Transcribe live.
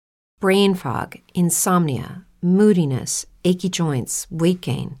brain fog, insomnia, moodiness, achy joints, weight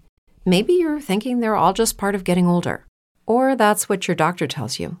gain. Maybe you're thinking they're all just part of getting older, or that's what your doctor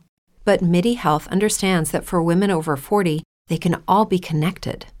tells you. But MIDI Health understands that for women over 40, they can all be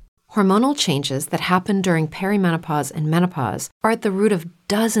connected. Hormonal changes that happen during perimenopause and menopause are at the root of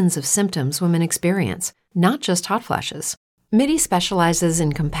dozens of symptoms women experience, not just hot flashes. MIDI specializes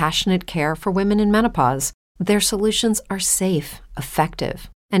in compassionate care for women in menopause. Their solutions are safe, effective,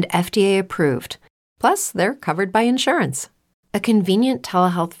 and FDA approved. Plus, they're covered by insurance. A convenient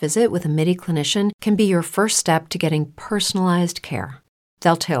telehealth visit with a MIDI clinician can be your first step to getting personalized care.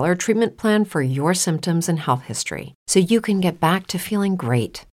 They'll tailor a treatment plan for your symptoms and health history so you can get back to feeling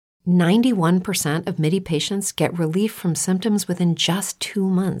great. 91% of MIDI patients get relief from symptoms within just 2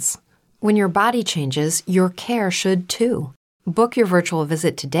 months. When your body changes, your care should too. Book your virtual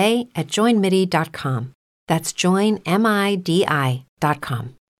visit today at joinmidi.com. That's joinmidi.com.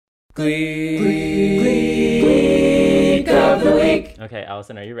 Gleek of the week. Okay,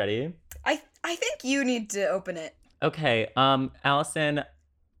 Allison, are you ready? I think you need to open it. Okay, Allison,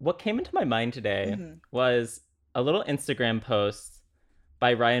 what came into my mind today was a little Instagram post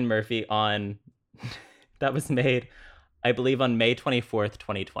by Ryan Murphy that was made, I believe, on May 24th,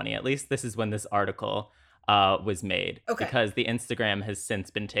 2020. At least this is when this article was made. Okay. Because the Instagram has since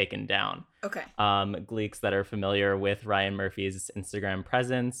been taken down. Okay. Gleeks that are familiar with Ryan Murphy's Instagram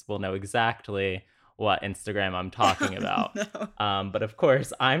presence will know exactly what Instagram I'm talking about. No. But of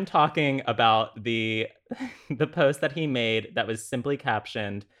course, I'm talking about the post that he made that was simply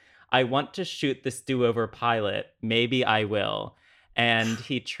captioned, "I want to shoot this do-over pilot. Maybe I will." And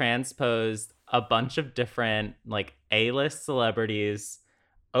he transposed a bunch of different like A-list celebrities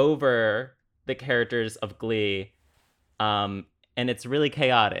over the characters of Glee. And it's really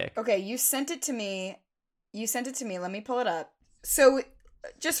chaotic. Okay, you sent it to me. Let me pull it up. So,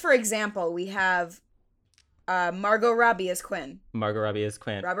 just for example, we have Margot Robbie as Quinn. Robert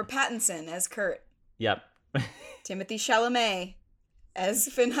Pattinson as Kurt. Yep. Timothy Chalamet as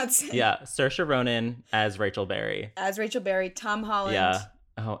Finn Hudson. Yeah, Saoirse Ronan as Rachel Berry. Tom Holland. Yeah.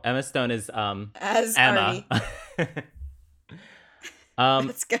 Oh, Emma Stone is as Emma.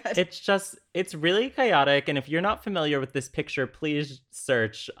 That's good. It's really chaotic, and if you're not familiar with this picture, please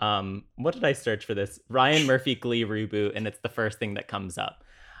search what did I search for this? Ryan Murphy Glee reboot, and it's the first thing that comes up.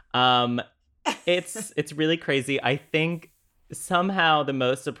 It's really crazy. I think somehow the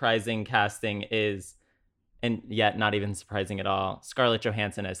most surprising casting is, and yet not even surprising at all, Scarlett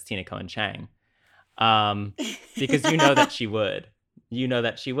Johansson as Tina Cohen Chang. Because you know that she would.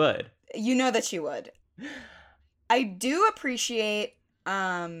 I do appreciate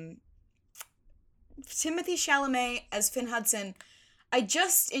Timothy Chalamet as Finn Hudson. I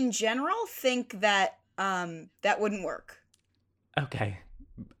just, in general, think that that wouldn't work. Okay.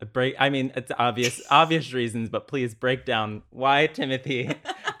 It's obvious reasons, but please break down why Timothy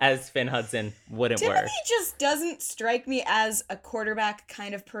as Finn Hudson wouldn't work. Timothy just doesn't strike me as a quarterback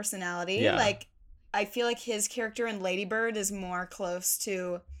kind of personality. Yeah. Like, I feel like his character in Lady Bird is more close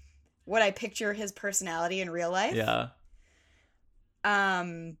to what I picture his personality in real life. Yeah.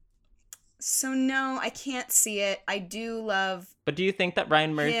 So no, I can't see it. I do love. But do you think that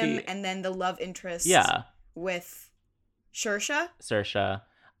Ryan Murphy him and then the love interest? Yeah. With Saoirse.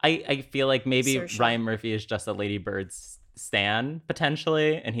 I feel like maybe Saoirse. Ryan Murphy is just a Lady Bird stan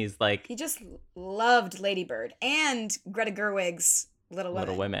potentially, and he's like he just loved Lady Bird and Greta Gerwig's Little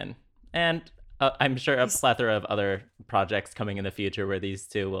Women, and I'm sure a plethora of other projects coming in the future where these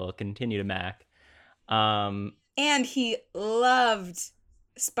two will continue to mac. And he loved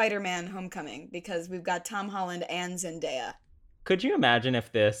Spider-Man: Homecoming because we've got Tom Holland and Zendaya. Could you imagine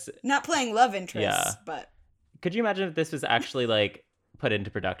if this not playing love interests, but could you imagine if this was actually like put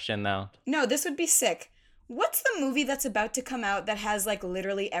into production though? No, this would be sick. What's the movie that's about to come out that has like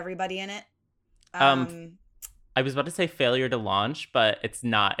literally everybody in it? I was about to say Failure to Launch, but it's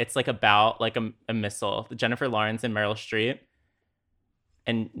not. It's like about like a missile. Jennifer Lawrence and Meryl Streep.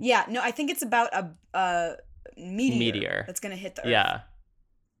 And yeah, no, I think it's about a meteor that's gonna hit the Earth.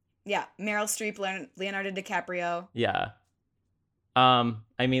 Yeah, Meryl Streep, Leonardo DiCaprio. Yeah.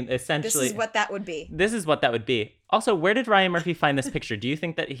 Essentially, this is what that would be. Also, where did Ryan Murphy find this picture? Do you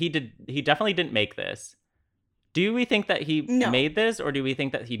think that he definitely didn't make this? Do we think that he made this, or do we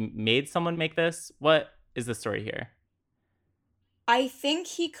think that he made someone make this? What is the story here? I think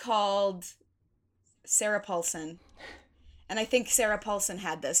he called Sarah Paulson, and I think Sarah Paulson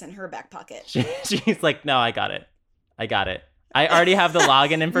had this in her back pocket. She's like, no, I got it. I already have the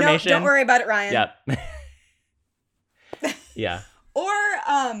login information. No, don't worry about it, Ryan. Yep. Yeah. Or,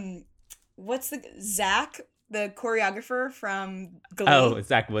 what's the Zach the choreographer from Glee. Oh,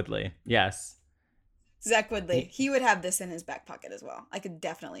 Zach Woodley. Yes. Zach Woodley. He would have this in his back pocket as well. I could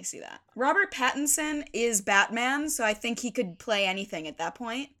definitely see that. Robert Pattinson is Batman, so I think he could play anything at that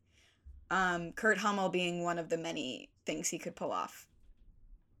point. Kurt Hummel being one of the many things he could pull off.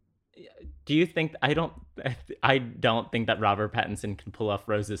 Do you think I don't think that Robert Pattinson can pull off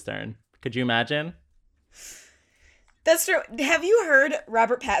Rose's Turn. Could you imagine? That's true. Have you heard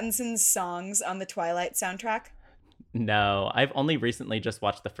Robert Pattinson's songs on the Twilight soundtrack? No, I've only recently just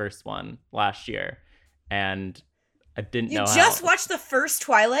watched the first one last year, and I didn't know. You just watched the first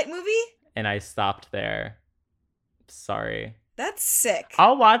Twilight movie? And I stopped there. Sorry. That's sick.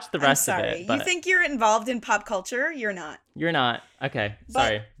 I'll watch the rest of it. You think you're involved in pop culture? You're not. You're not. Okay,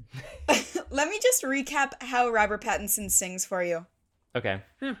 sorry. Let me just recap how Robert Pattinson sings for you. Okay.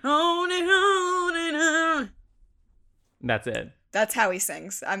 That's it. That's how he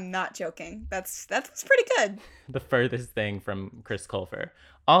sings. I'm not joking. That's pretty good. The furthest thing from Chris Colfer.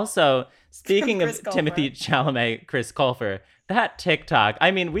 Also, speaking of Timothée Chalamet, Chris Colfer, that TikTok,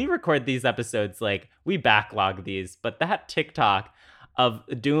 I mean, we record these episodes, like, we backlog these, but that TikTok of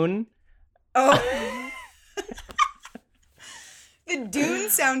Dune. Oh. The Dune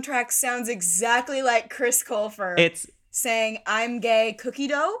soundtrack sounds exactly like Chris Colfer. It's saying, I'm gay cookie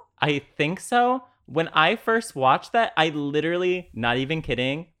dough? I think so. When I first watched that, I literally, not even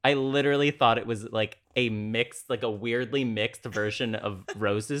kidding, I literally thought it was like a mixed, like a weirdly mixed version of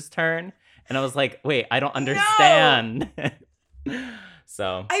Rose's Turn. And I was like, wait, I don't understand. No!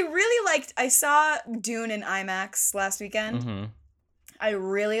 So. I saw Dune in IMAX last weekend. Mm-hmm. I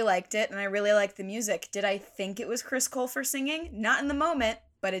really liked it, and I really liked the music. Did I think it was Chris Colfer singing? Not in the moment,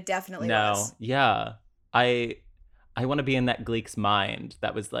 but it definitely was. No, yeah. I want to be in that Gleek's mind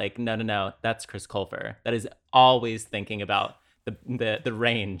that was like, no, that's Chris Colfer. That is always thinking about the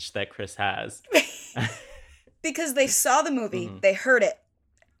range that Chris has. Because they saw the movie, mm-hmm. They heard it.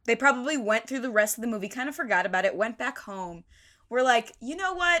 They probably went through the rest of the movie, kind of forgot about it, went back home. We're like, you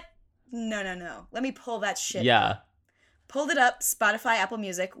know what? No. Let me pull that shit up. Pulled it up, Spotify, Apple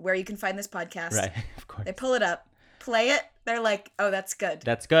Music, where you can find this podcast. Right, of course. They pull it up, play it. They're like, oh, that's good.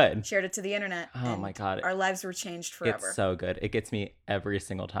 That's good. Shared it to the internet. Oh my God. Our lives were changed forever. It's so good. It gets me every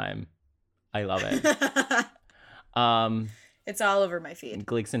single time. I love it. It's all over my feed.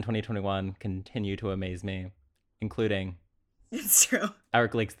 Gleeks in 2021 continue to amaze me, including it's true. Our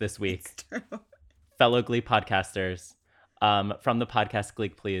Gleeks this week. It's true. Fellow Glee podcasters. From the podcast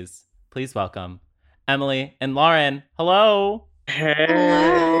Gleek, please welcome Emily and Lauren. Hello.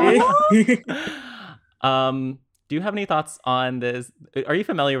 Hey. Do you have any thoughts on this? Are you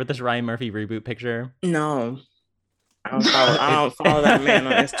familiar with this Ryan Murphy reboot picture? No. I don't follow that man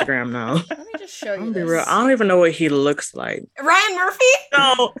on Instagram now. Let me just show you this. Real. I don't even know what he looks like. Ryan Murphy?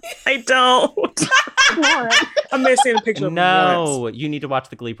 No, I don't. I may have seen a picture of him once. You need to watch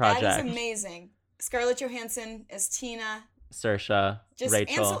the Glee Project. That is amazing. Scarlett Johansson as Tina. Saoirse,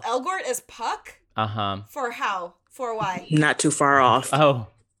 Rachel. Ansel Elgort as Puck? Uh-huh. For how? For why? Not too far off. Oh.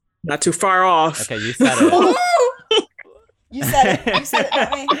 Not too far off. Okay, you said it. You said it,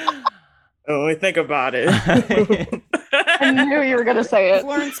 not me. Oh, I think about it. I knew you were going to say it.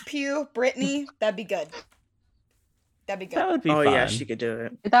 Florence Pugh, Brittany, that'd be good. That would be fun. Oh, yeah, she could do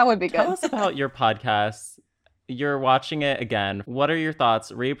it. That would be good. Tell us about your podcast. You're watching it again. What are your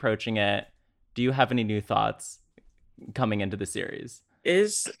thoughts reapproaching it? Do you have any new thoughts coming into the series?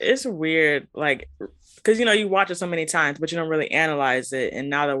 It's weird, like, because, you watch it so many times, but you don't really analyze it. And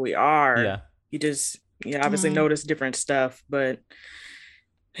now that we are, you just, obviously notice different stuff. But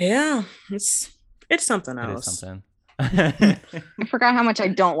yeah, it's something else. It is something. I forgot how much I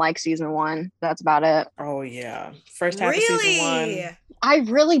don't like season 1. That's about it. Oh yeah, first half of season 1. I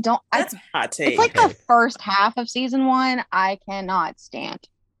really don't. That's hot take. It's like the first half of season 1. I cannot stand.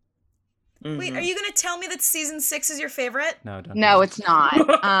 Mm-hmm. Wait, are you going to tell me that season 6 is your favorite? No, it's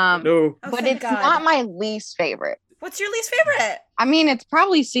not. No. But it's not my least favorite. What's your least favorite? I mean, it's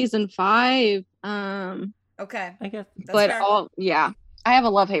probably season 5. Okay. I guess. But I have a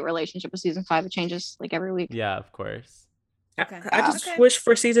love-hate relationship with season 5. It changes like every week. Yeah, of course. Okay. I just wish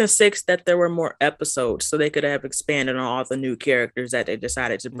for season 6 that there were more episodes so they could have expanded on all the new characters that they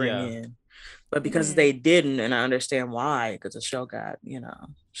decided to bring in. But because they didn't, and I understand why, because the show got,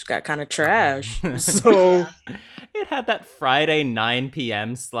 just got kind of trash. So it had that Friday 9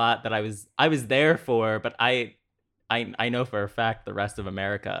 p.m. slot that I was there for, but I know for a fact the rest of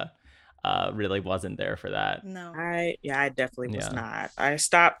America really wasn't there for that. No. I definitely was not. I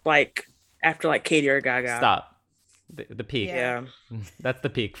stopped after Katie or Gaga. Stop. The peak. Yeah. That's the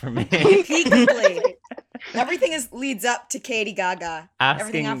peak for me. Peak Glee. Everything leads up to Katie Gaga.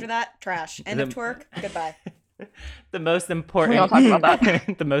 Everything after that, trash. End of twerk, goodbye. The most important. We don't talk about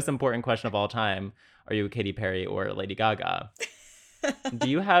that. The most important question of all time: are you a Katy Perry or Lady Gaga? Do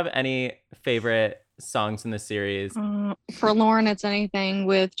you have any favorite songs in the series? For Lauren, it's anything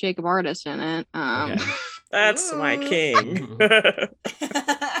with Jacob Artist in it. Okay. That's my king.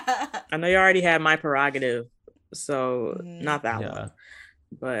 I know you already had My Prerogative, so not that one.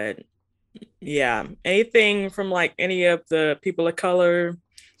 But yeah, anything from like any of the people of color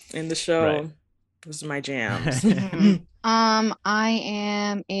in the show, this is my jams. I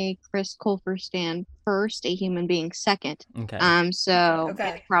am a Chris Colfer stan first, a Human Being second. Okay. So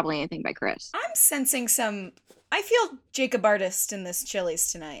it's probably anything by Chris. I'm sensing some. I feel Jacob Artist in this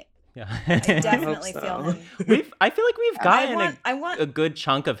Chili's tonight. Yeah. I definitely feel him. I feel like we've gotten I want a good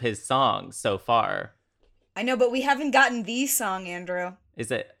chunk of his songs so far. I know, but we haven't gotten the song, Andrew.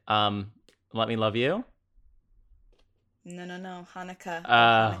 Is it Let Me Love You? No. Hanukkah.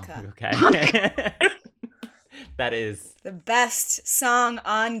 Hanukkah. Okay. That is the best song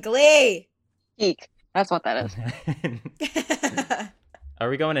on Glee. Geek. That's what that is. Are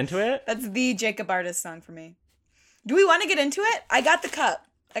we going into it? That's the Jacob Artist song for me. Do we want to get into it? I got the cup.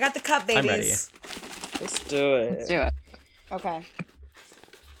 Babies. I'm ready. Let's do it. Let's do it. Okay.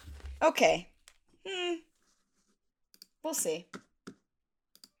 We'll see.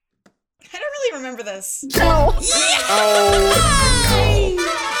 I don't really remember this. No. Yeah! Oh.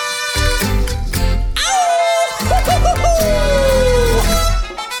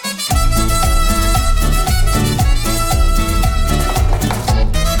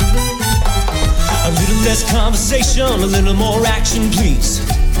 A little less conversation, a little more action, please.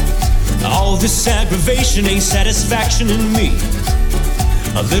 All this aggravation ain't satisfaction in me.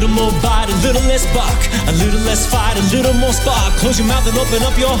 A little more bite, a little less bark, a little less fight, a little more spark. Close your mouth and open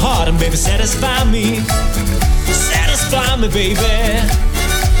up your heart and baby satisfy me. Satisfy me, baby.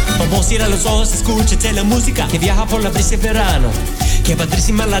 Vamos a ir a los ojos, escúchate la música que viaja por la brisa de verano. Que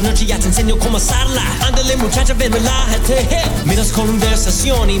padrísima la noche, ya te enseño cómo hacerla. Ándale muchacha, ven, relájate. Menos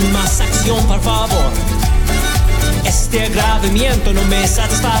conversación y más acción, por favor. Este agravamiento no me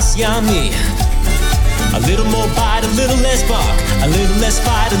satisface a mí. A little more bite, a little less bark, a little less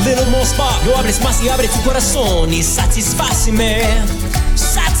fight, a little more spark. No hables más y abre tu corazón y satisfáceme.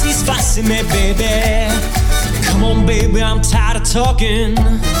 Satisfáceme, baby. Come on, baby, I'm tired of talking.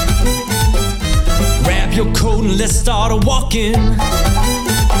 Grab your coat and let's start a walking.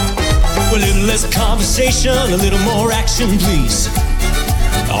 A little less conversation, a little more action, please.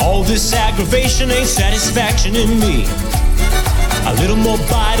 All this aggravation ain't satisfaction in me. A little more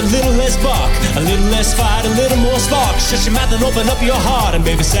bite, a little less bark, a little less fight, a little more spark. Shut your mouth and open up your heart and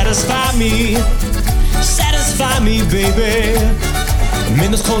baby satisfy me. Satisfy me, baby.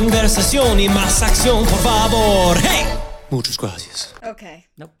 Menos conversación y más acción, por favor. Hey! Muchas gracias. Okay.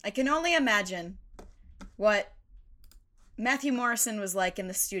 Nope. I can only imagine what Matthew Morrison was like in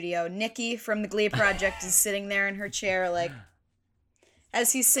the studio. Nikki from the Glee Project is sitting there in her chair like,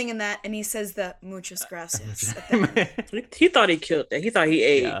 as he's singing that, and he says the muchas gracias. He thought he killed that. He thought he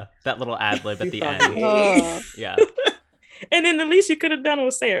ate. Yeah, that little ad lib at the end. Yeah. And then at least you could have done it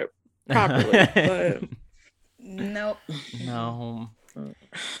with Sarah properly. But nope. No.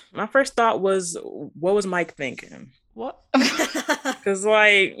 My first thought was, what was Mike thinking? What? Because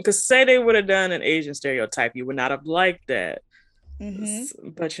say they would have done an Asian stereotype, you would not have liked that. Mm-hmm.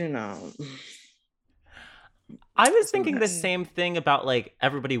 But you know. I was thinking the same thing about like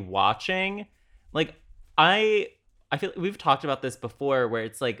everybody watching. Like I feel we've talked about this before where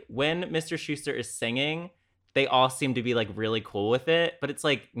it's like when Mr. Schuester is singing, they all seem to be like really cool with it, but it's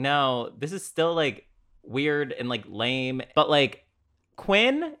like no, this is still like weird and like lame. But like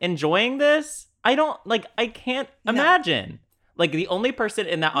Quinn enjoying this, I can't imagine. Like the only person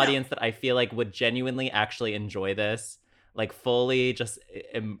in that audience that I feel like would genuinely actually enjoy this, like fully just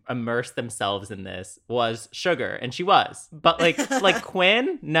immerse themselves in this, was Sugar, and she was. But like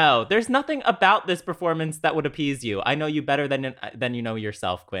Quinn, no, there's nothing about this performance that would appease you. I know you better than you know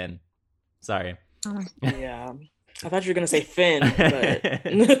yourself, Quinn. Sorry. Yeah, I thought you were gonna say Finn,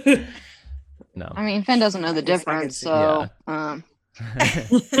 but no. I mean, Finn doesn't know the difference, so. Yeah.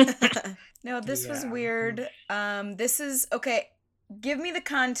 No, this was weird. This is okay. Give me the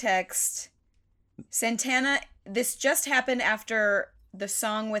context. Santana. This just happened after the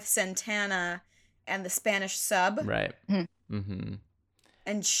song with Santana and the Spanish sub. Right. Mm-hmm.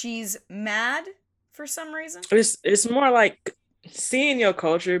 And she's mad for some reason. It's more like seeing your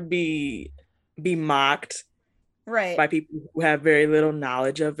culture be mocked, right, by people who have very little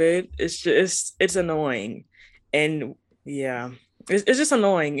knowledge of it. It's annoying, and yeah, it's just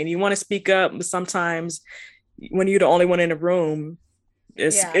annoying. And you want to speak up, but sometimes when you're the only one in the room,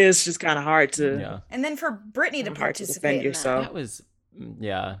 it's just kind of hard to. Yeah. And then for Brittany to participate in yourself. That was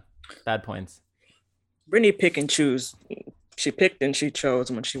bad points. Brittany pick and choose. She picked and she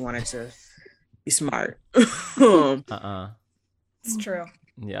chose when she wanted to be smart. It's true.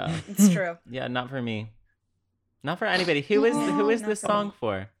 Yeah. It's true. Yeah, not for me. Not for anybody. Who is this song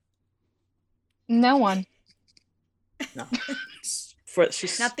for? No one. No.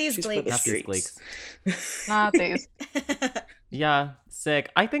 Not these Gleeks. Not these Gleeks. Not these. Yeah, sick.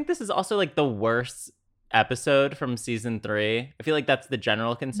 I think this is also like the worst episode from season 3. I feel like that's the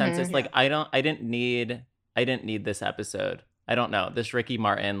general consensus. Mm-hmm. Like I didn't need this episode. I don't know. This Ricky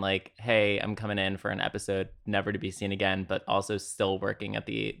Martin, like, hey, I'm coming in for an episode never to be seen again, but also still working at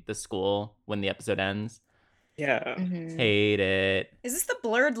the school when the episode ends. Yeah. Mm-hmm. Hate it. Is this the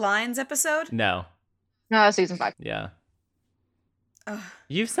Blurred Lines episode? No. No, season 5. Yeah. Ugh.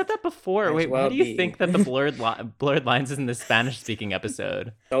 You've said that before. Wait, why do you think that the blurred lines is in the Spanish-speaking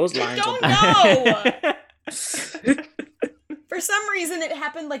episode? Those lines. I don't know. For some reason, it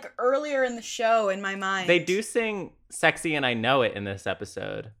happened like earlier in the show in my mind. They do sing "Sexy and I Know It" in this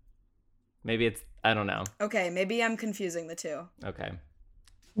episode. Maybe it's, I don't know. Okay, maybe I'm confusing the two. Okay.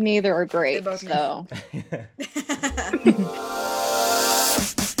 Neither are great. They both so.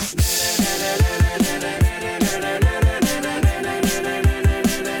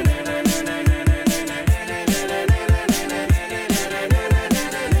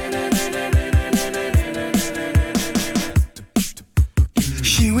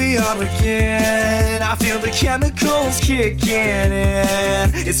 Here we are again. I feel the chemicals kicking in.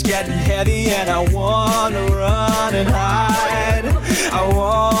 It's getting heavy and I wanna run and hide. I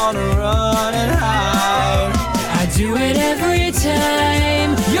wanna run and hide. I do it every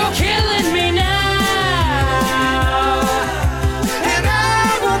time. You're killing me now. And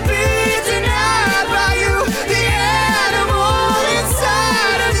I won't be denied by you, the animal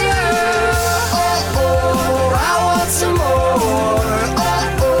inside of you. Oh, oh, I want some more.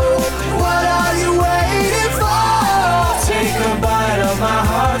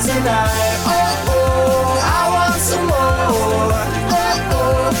 Tonight. Oh, oh, I want some more. Oh,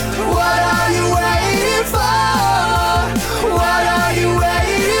 oh, what are you waiting for? What are you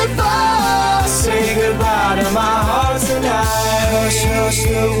waiting for? Say goodbye to my heart tonight. Hush, hush,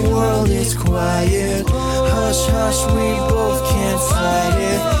 the world is quiet. Hush, hush, we both can't fight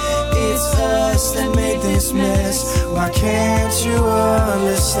it. It's us that made this mess. Why can't you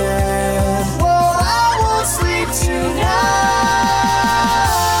understand? Whoa, I won't sleep tonight.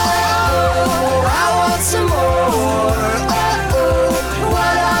 Some more. Oh, oh,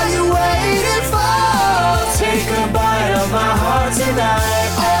 what are you waiting for? Take a bite of my heart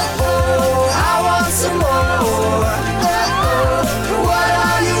tonight. Oh, oh, I want some more. Oh, oh, what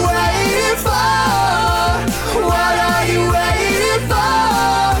are you waiting for? What are you waiting for?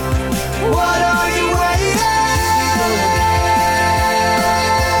 What are you waiting?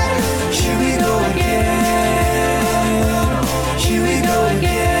 Here we go again. Here we go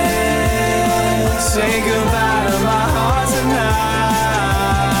again. Say goodbye to my heart tonight.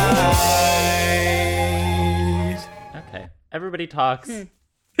 Okay. Everybody talks.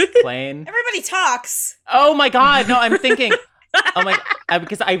 Plain. Everybody talks. Oh my God. No, I'm thinking. Oh my God.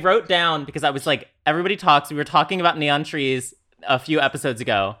 Because I wrote down, because I was like, everybody talks. We were talking about Neon Trees a few episodes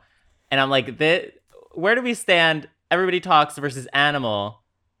ago. And I'm like, where do we stand? Everybody talks versus Animal.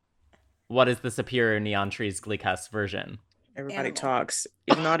 What is the superior Neon Trees Gleecast version? Everybody talks.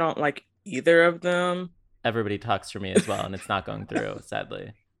 Even though I don't like either of them. Everybody talks for me as well, and it's not going through,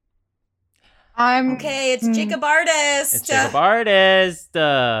 sadly. Okay, it's Jacob Artist. It's Jacob Artist.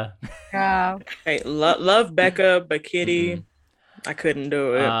 Yeah. Hey, love Becca, but Kitty, I couldn't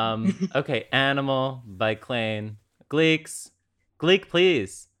do it. Okay, Animal by Klain. Gleeks. Gleek,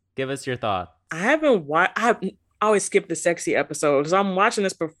 please give us your thoughts. I haven't watched. I always skip the sexy episodes. So I'm watching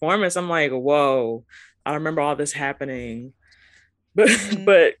this performance. I'm like, whoa! I remember all this happening.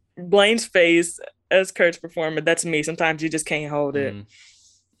 But Blaine's face as Kurt's performer, that's me. Sometimes you just can't hold it.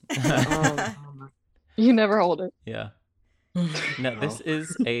 You never hold it. Yeah. No, this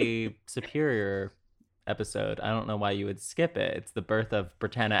is a superior episode. I don't know why you would skip it. It's the birth of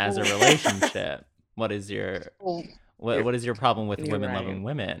Britannia as a relationship. What is your what is your problem with women loving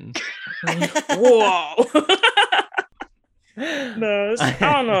women? Whoa. No, I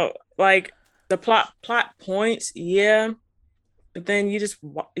don't know. Like the plot points, yeah. But then you just,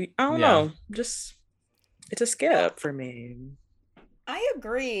 I don't know, just, it's a skip for me. I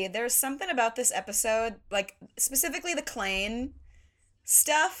agree. There's something about this episode, like specifically the Klain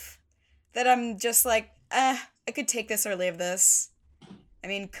stuff, that I'm just like, I could take this or leave this. I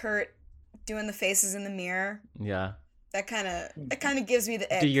mean, Kurt doing the faces in the mirror. Yeah. That kind of gives me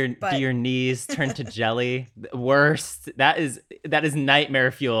the ick. Do your knees turn to jelly? Worst. That is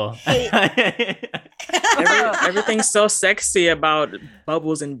nightmare fuel. Everything's so sexy about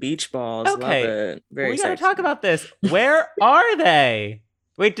bubbles and beach balls. Okay, love it. Very we sexy. gotta talk about this. Where are they?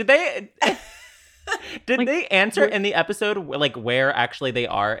 Wait, did they answer in the episode like where actually they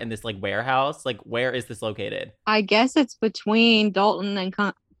are in this like warehouse? Like where is this located? I guess it's between Dalton and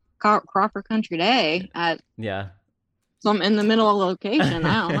Crawford Country Day at some in the middle of location.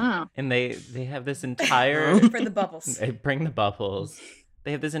 I don't know. And they have this entire for the bubbles. They bring the bubbles.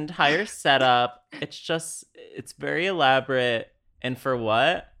 They have this entire setup. It's very elaborate. And for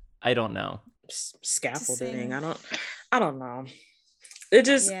what? I don't know. Scaffolding. I don't know. It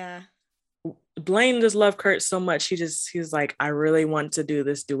just Blaine just loved Kurt so much. He's like, I really want to do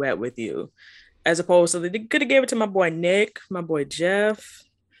this duet with you. As opposed to they could have gave it to my boy Nick, my boy Jeff.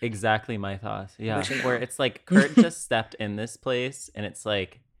 Exactly my thoughts. Yeah. Where it's like Kurt just stepped in this place and it's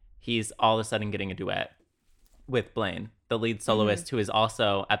like he's all of a sudden getting a duet with Blaine, the lead soloist, who is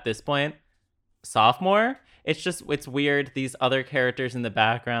also at this point sophomore. It's weird. These other characters in the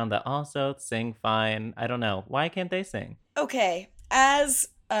background that also sing fine. I don't know. Why can't they sing? Okay. As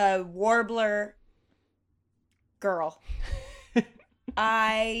a Warbler girl,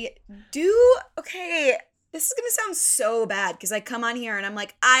 I do. Okay. This is going to sound so bad because I come on here and I'm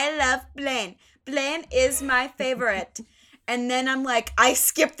like, I love Blaine. Blaine is my favorite. And then I'm like, I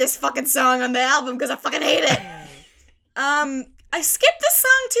skipped this fucking song on the album because I fucking hate it. I skipped this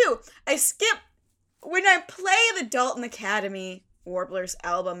song too. When I play the Dalton Academy Warblers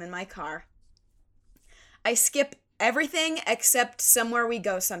album in my car, I skip everything except Somewhere We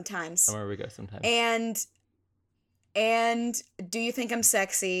Go Sometimes. Somewhere We Go Sometimes. And Do You Think I'm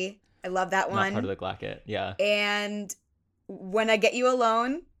Sexy? I love that one. Not Part of the Glacket, yeah. And When I Get You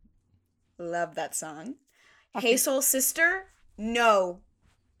Alone, love that song. Hey Soul Sister, no.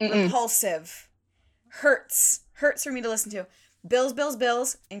 Repulsive. Hurts for me to listen to. Bills, Bills,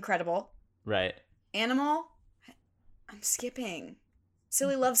 Bills, incredible. Right. Animal, I'm skipping.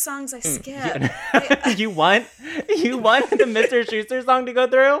 Silly love songs, I skip. You want the Mr. Schuster song to go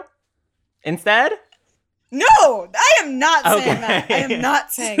through instead? No, I am not saying that. I am not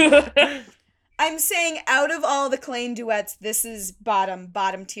saying that. I'm saying out of all the Klaine duets, this is bottom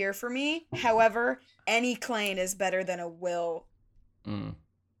tier for me. However, any Klaine is better than a Will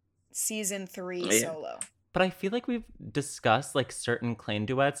season 3 solo. But I feel like we've discussed like certain Klaine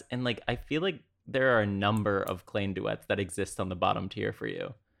duets, and like I feel like there are a number of Klaine duets that exist on the bottom tier for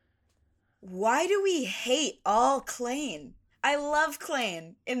you. Why do we hate all Klaine? I love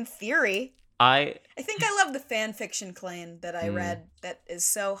Klaine in theory. I think I love the fan fiction Klaine that I read that is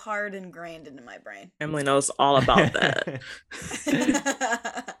so hard ingrained into my brain. Emily knows all about that.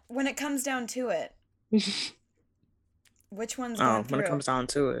 When it comes down to it, which one's going through? When it comes down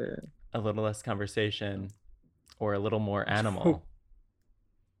to it. A little less conversation or a little more Animal.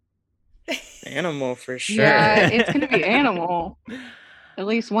 Animal for sure. Yeah, it's going to be Animal. At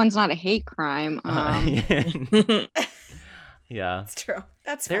least one's not a hate crime. Yeah. That's true.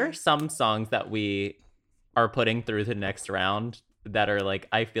 That's There fine. are some songs that we are putting through the next round that are like,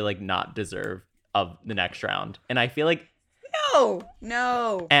 I feel like not deserve of the next round. And I feel like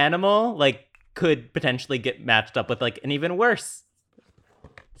No. Animal like could potentially get matched up with like an even worse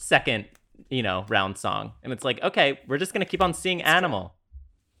second, round song. And it's like, okay, we're just going to keep on seeing Animal.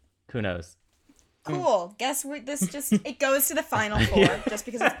 Who knows? Cool. Guess it goes to the final four just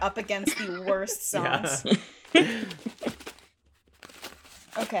because it's up against the worst songs. Yeah.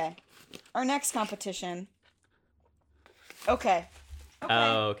 Okay. Our next competition. Okay.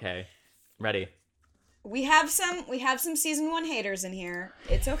 Oh, okay. Ready. We have some season 1 haters in here.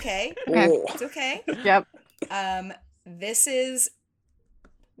 It's okay. Okay. It's okay. Yep. This is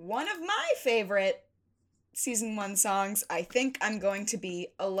one of my favorite season 1 songs. I think I'm going to be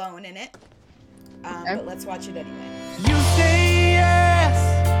alone in it. But let's watch it anyway. You say yes,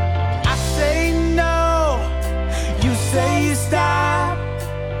 I say no. You say you stop,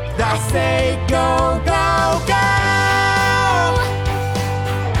 I say go, go, go.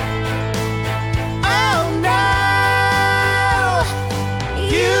 Oh no.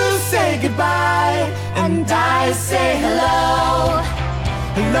 You say goodbye and I say hello.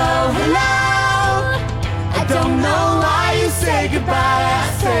 Hello, hello. I don't know why you say goodbye.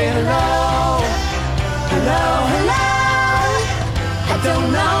 I say hello. Hello, hello. I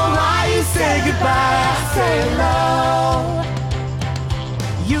don't know why you say goodbye. I say hello.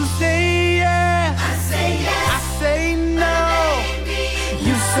 You say yes. I say yes. I say no.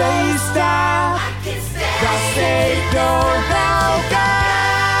 You say stop. I say go, go, go.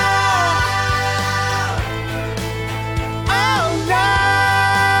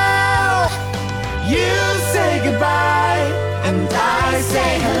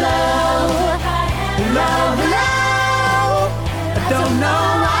 Hello, hello. I don't know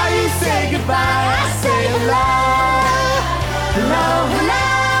why you say goodbye. I say hello. Hello, hello.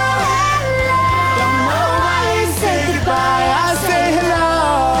 Don't know why you say goodbye. I say hello.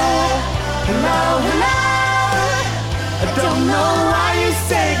 Hello, hello. I don't know why you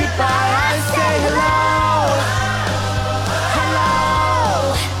say goodbye. I say hello. Hello.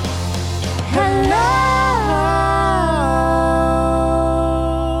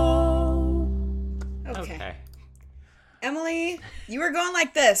 Hello. Okay. Emily, you were going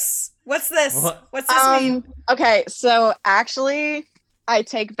like this. What's this? What's this mean? Okay, so actually, I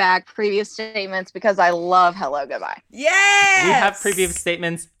take back previous statements because I love Hello Goodbye. Yes! We have previous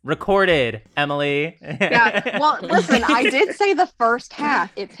statements recorded, Emily. Yeah, well, listen, I did say the first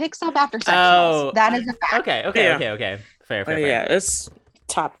half. It picks up after sectionals. That is a fact. Okay. Fair. Yeah, it's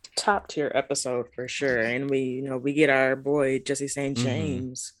top tier episode for sure. And we get our boy Jesse St.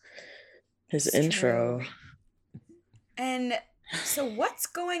 James, his intro. True. And so what's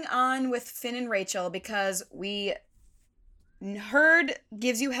going on with Finn and Rachel? Because we heard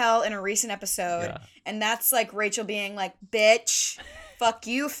Gives You Hell in a recent episode, and that's like Rachel being like, bitch, fuck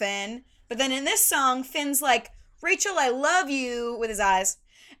you, Finn. But then in this song, Finn's like, Rachel, I love you, with his eyes.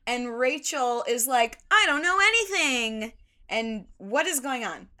 And Rachel is like, I don't know anything. And what is going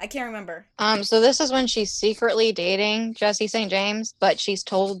on? I can't remember. So this is when she's secretly dating Jesse St. James, but she's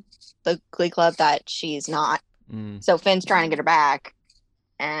told the Glee Club that she's not. So Finn's trying to get her back.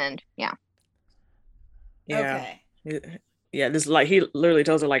 And Okay. Yeah, this like he literally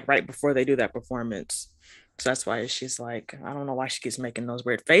tells her like right before they do that performance. So that's why she's like, I don't know why she keeps making those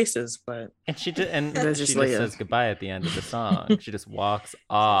weird faces, but she just says goodbye at the end of the song. She just walks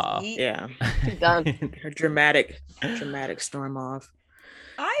off. Yeah. done. Her dramatic storm off.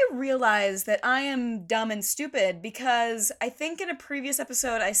 I realize that I am dumb and stupid because I think in a previous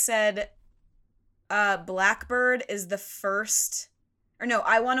episode I said Blackbird is the first, or no,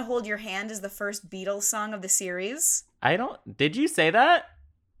 I Want to Hold Your Hand is the first Beatles song of the series. Did you say that?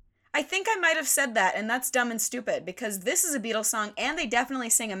 I think I might have said that, and that's dumb and stupid because this is a Beatles song, and they definitely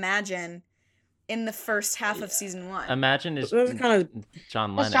sing Imagine in the first half of season 1. Imagine is kind of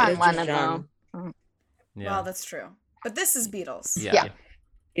John Lennon. John Lennon, though. Yeah. Well, that's true. But this is Beatles.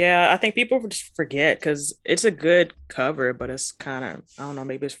 Yeah, I think people just forget because it's a good cover, but it's kind of, I don't know,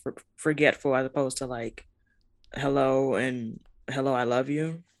 maybe it's forgetful as opposed to like Hello and Hello, I Love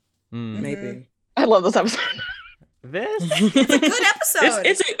You. Maybe. I love this episode. It's a good episode.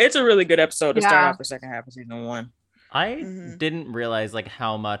 It's a really good episode to start off the second half of season 1. I didn't realize like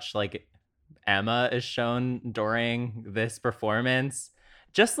how much like Emma is shown during this performance.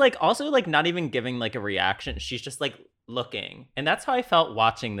 Just like also like not even giving like a reaction. She's just like looking. And that's how I felt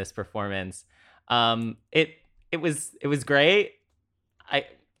watching this performance. It was great. I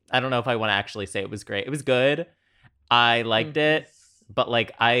don't know if I want to actually say it was great. It was good. I liked it. But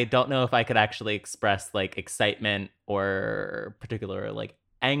like I don't know if I could actually express like excitement or particular like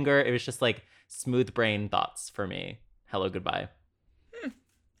anger. It was just like smooth brain thoughts for me. Hello, goodbye.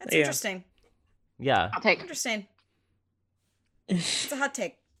 That's interesting. Yeah. Hot take. Interesting. It's a hot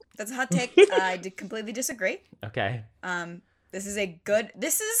take. That's a hot take. I completely disagree. Okay. This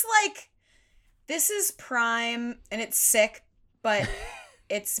is prime, and it's sick, but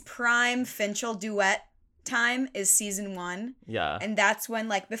it's prime Finchel duet time is season 1. Yeah. And that's when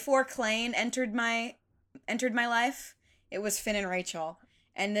like before Klaine entered my life, it was Finn and Rachel.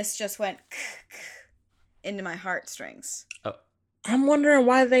 And this just went into my heartstrings. Oh. I'm wondering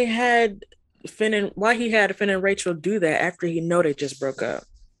why he had Finn and Rachel do that after he know they just broke up.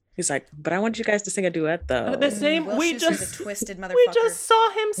 He's like, but I want you guys to sing a duet though. The same. Will We Schuster's just a twisted motherfucker. we just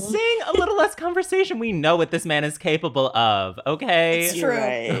saw him sing A Little Less Conversation. We know what this man is capable of. Okay. It's true.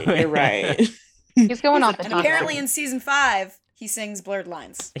 You're right. He's going off the And top. apparently in season 5, he sings Blurred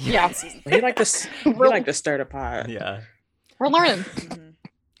Lines. Yeah. He like to stir the pot. Yeah. We're learning.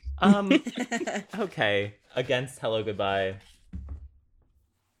 Okay. Against Hello, Goodbye.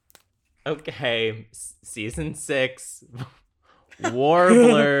 Okay. Season 6.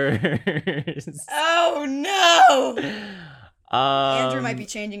 Warblers. Oh no! Andrew might be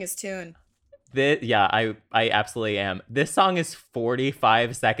changing his tune. I absolutely am. This song is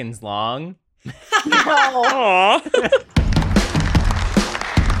 45 seconds long. Aww.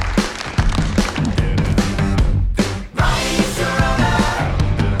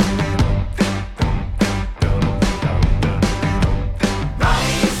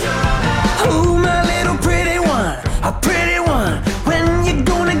 Oh, my little pretty one, a pretty one. When you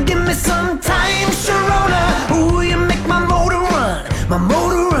gonna give me some time, Sharona? Oh, you make my motor run,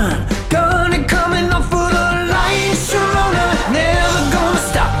 Gonna coming off for the line, Sharona. Never gonna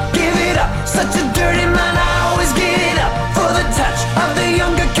stop, give it up. Such a dirty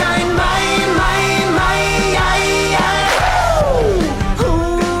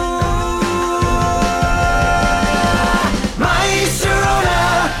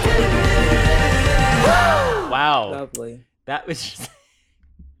Wow. Lovely. That was just...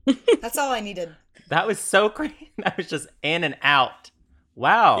 That's all I needed. That was so great. That was just in and out.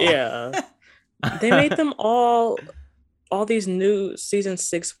 Wow. Yeah. They made them all these new season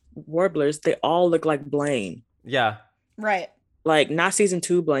 6 warblers, they all look like Blaine. Yeah. Right. Like, not season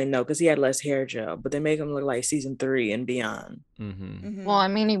 2 Blaine, no, because he had less hair gel, but they make him look like season 3 and beyond. Mm-hmm. Mm-hmm. Well, I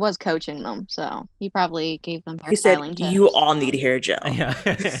mean, he was coaching them, so he probably gave them He said, hairstyling tips. you all need hair gel. Yeah.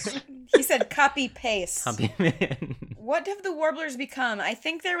 He said copy paste. What have the warblers become? I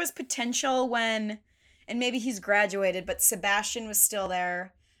think there was potential when, and maybe he's graduated, but Sebastian was still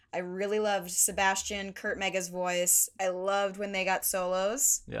there. I really loved Sebastian, Kurt Mega's voice. I loved when they got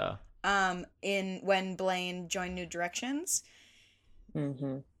solos. Yeah. In when Blaine joined New Directions.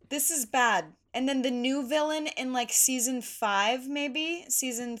 Mm-hmm. This is bad. And then the new villain in like season 5, maybe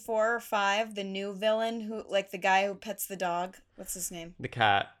season 4 or 5. The new villain who, like the guy who pets the dog. What's his name? The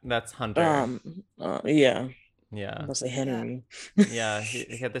cat. That's Hunter. Yeah. Yeah. I'll say Henry. Yeah.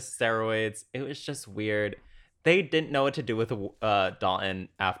 He had the steroids. It was just weird. They didn't know what to do with Dalton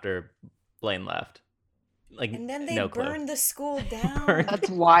after Blaine left. Like, and then they no burned the school down. That's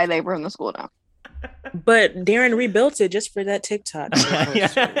why they burned the school down. But Darren rebuilt it just for that TikTok.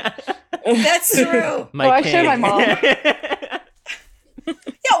 That's true. I showed my mom.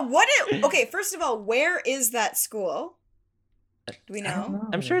 Yeah, okay, first of all, where is that school? Do we know?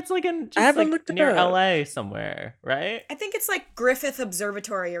 I'm sure it's like in just I haven't like looked it near up. LA somewhere, right? I think it's like Griffith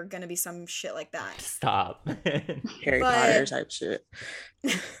Observatory or gonna be some shit like that. Stop. Harry But- Potter type shit.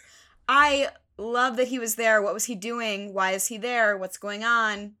 I love that he was there. What was he doing? Why is he there? What's going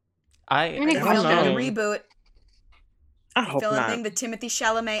on? Any Filming question? the reboot. I hope not. Filming the Timothy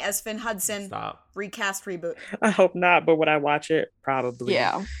Chalamet as Finn Hudson Stop. recast reboot. I hope not, but would I watch it? Probably.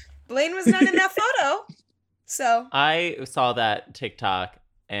 Yeah. Blaine was not in that photo. So I saw that TikTok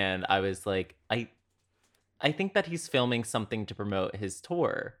and I was like, I think that he's filming something to promote his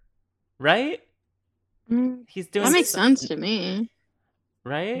tour, right? He's doing That makes sense to me.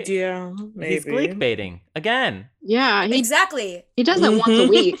 right? Yeah, maybe. He's Gleek baiting again. Yeah, exactly. he does it once a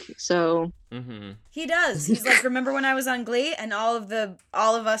week, so Mm-hmm. He does. He's like, remember when I was on Glee? And all of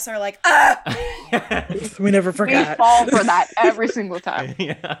us are like, ah! We never we forgot. fall for that every single time.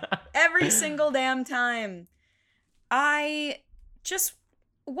 Yeah. Every single damn time. Why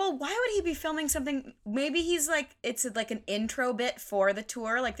would he be filming something? Maybe he's like, it's like an intro bit for the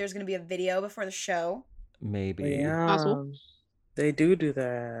tour. Like there's going to be a video before the show. Maybe. Yeah, Possible. they do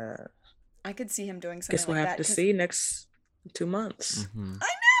that. I could see him doing something Guess we'll like have that. to see next 2 months. Mm-hmm.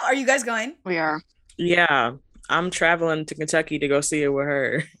 Are you guys going? We are. Yeah, I'm traveling to Kentucky to go see it with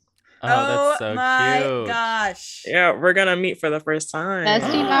her. Oh, that's so my cute. gosh. Yeah, we're gonna meet for the first time.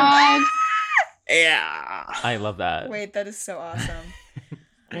 Bestie vibes. Yeah. I love that. Wait, that is so awesome.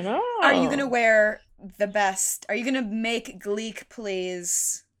 I know. Are you going to wear the best? Are you going to make Gleek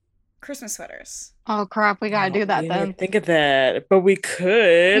Please Christmas sweaters? Oh crap, we gotta do that You then. didn't think of that, but we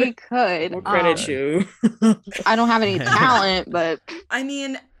could. We could. We'll credit you. I don't have any talent, but I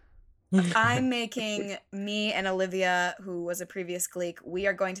mean, I'm making me and Olivia, who was a previous Gleek, we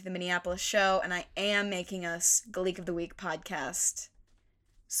are going to the Minneapolis show, and I am making us Gleek of the Week podcast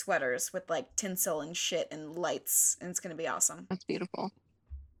sweaters with like tinsel and shit and lights, and it's gonna be awesome. that's beautiful.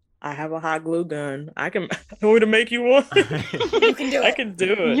 I have a hot glue gun. I can to make you one. You can do I it. can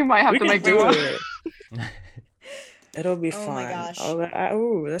do it. You might have We to can make me do one. it. It'll be Oh fun. my gosh.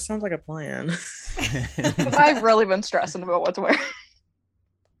 That sounds like a plan. I've really been stressing about what to wear.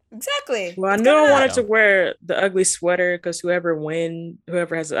 Exactly. Well, I It's knew coming I up. wanted to wear the ugly sweater because whoever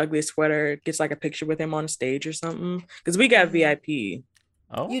has the ugly sweater gets like a picture with him on stage or something. Because we got VIP.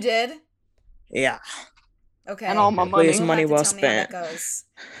 Oh. You did? Yeah. Okay. And all my money. Please, You'll money have to well tell me how that spent. goes.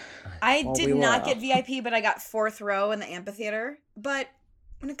 I Well, did we not will. get VIP, but I got 4th row in the amphitheater. But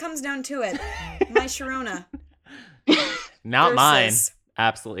when it comes down to it, my Sharona. Not mine. versus-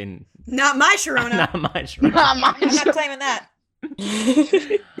 Absolutely Not my Sharona. not mine. Sharona. Not mine. I'm not claiming that.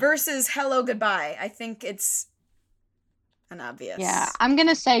 Versus Hello Goodbye. I think it's an obvious. Yeah, I'm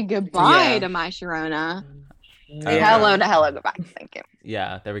gonna say goodbye Yeah. to my Sharona. Yeah. Hello to hello goodbye. Thank you.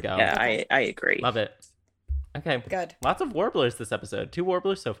 Yeah, there we go. Yeah, I agree. Love it. Okay. Good. Lots of warblers this episode. 2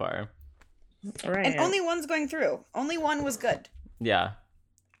 warblers so far. All right. And only one's going through. Only one was good. Yeah.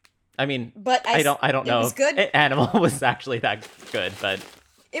 I mean, But I don't know. It was if good. Animal was actually that good, but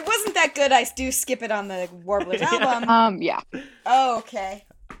It wasn't that good. I do skip it on the Warblers album. Yeah. Oh, okay.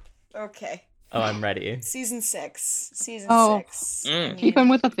 Okay. oh, I'm ready. Season 6. Season Oh. 6. Mm. I mean, Keep him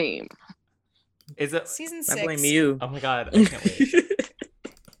with a theme. Is it? Season I 6. blame you. Oh my god, I can't wait.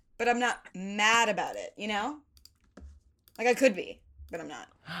 But I'm not mad about it, you know? Like I could be, but I'm not.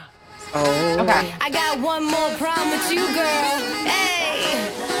 Oh. Okay. I got one more problem with you, girl. Hey.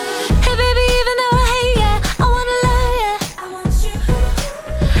 Hey, baby, even though I hate ya, I wanna love ya. I want you.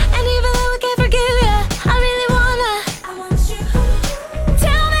 And even though I can't forgive ya, I really wanna. I want you.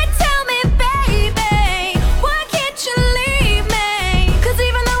 Tell me, baby, why can't you leave me? 'Cause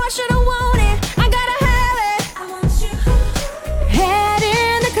even though I should've wanted, I gotta have it. I want you. Head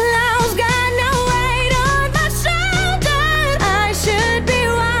in the clouds, got no weight on my shoulders. I should be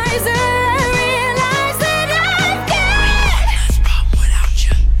wiser and realize that I've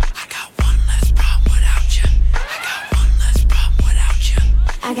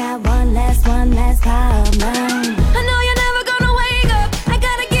got one less problem. I know you're never gonna wake up. I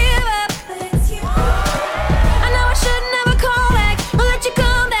gotta give up. But it's you. I know I should never call back or let you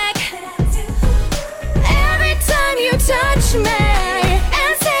come back. Every time you touch me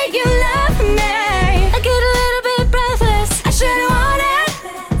and say you love me, I get a little bit breathless. I should've wanted.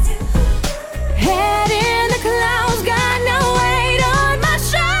 Head in the clouds, got no weight on my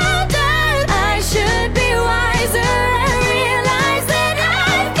shoulders. I should be wiser and realize that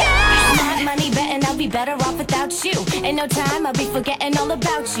I've got money, betting I'll be better off without you. In no time, I'll be forgetting all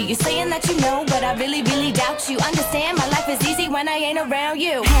about you. You're saying that you know, but I really, really doubt you. Understand, my life is easy when I ain't around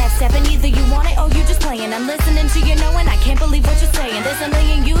you. Half stepping, either you want it or you just playing. I'm listening to you knowing I can't believe what you're saying. There's a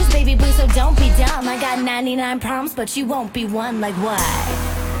million yous, baby blue, so don't be dumb. I got 99 problems, but you won't be one. Like what?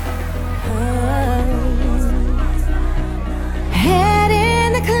 Head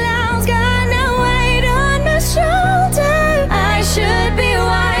in the clouds, got no weight on my shoulder. I should be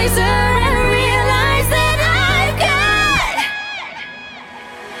wiser and realize that I've got.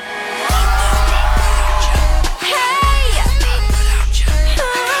 Hey,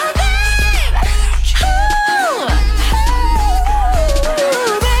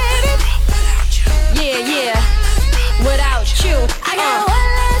 oh, babe, baby, yeah, without you, I got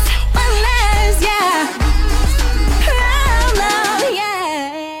one less, yeah.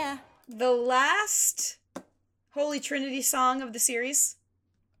 The last Holy Trinity song of the series.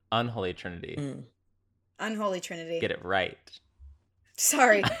 Unholy Trinity. Unholy Trinity. Get it right.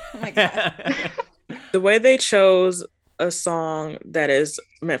 Sorry. Oh my God. The way they chose a song that is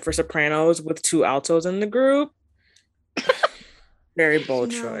meant for sopranos with 2 altos in the group, very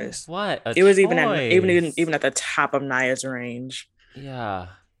bold choice. What? It was even at the top of Naya's range. Yeah.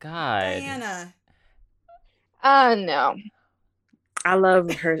 God. Diana. No. I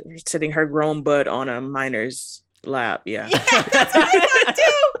love her sitting her grown butt on a miner's lap. Yeah. That's what I thought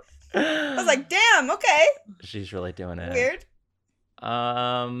too. I was like, damn, okay. She's really doing it. Weird.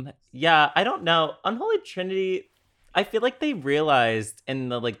 Yeah, I don't know. Unholy Trinity, I feel like they realized in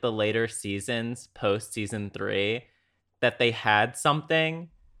the later seasons, post season 3, that they had something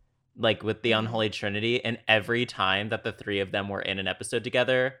with the Unholy Trinity, and every time that the 3 of them were in an episode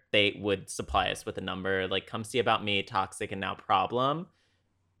together, they would supply us with a number like Come See About Me, Toxic, and now Problem.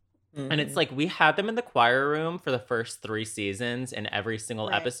 Mm-hmm. And it's like we had them in the choir room for the first 3 seasons in every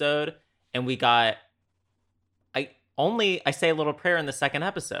single episode, and we got I Say a Little Prayer in the second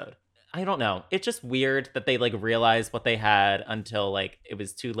episode. I don't know. It's just weird that they realized what they had until it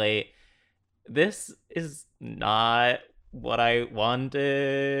was too late. This is not what I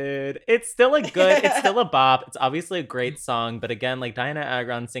wanted. It's still it's still a bop. It's obviously a great song, but again, Diana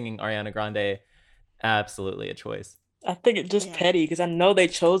Agron singing Ariana Grande, absolutely a choice. I think it's just petty because I know they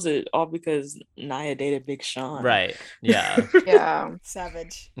chose it all because Naya dated Big Sean. Right. Yeah. Yeah.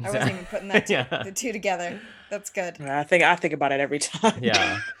 Savage. I wasn't even putting that the 2 together. That's good. I think about it every time.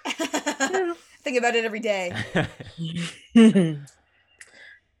 Yeah. Think about it every day. No.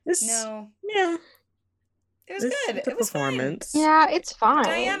 Yeah. It was good. It was performance. Fine. Yeah, it's fine.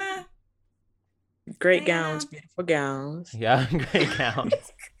 Diana. Great gowns, beautiful gowns. Yeah, great gowns.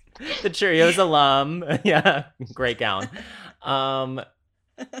 The Cheerios alum. Yeah, great gown. I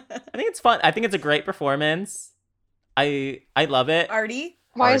think it's fun. I think it's a great performance. I love it. Artie?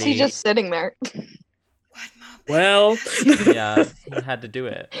 Why is he just sitting there? Well, yeah, he had to do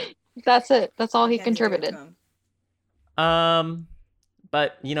it. That's it. That's all he contributed. But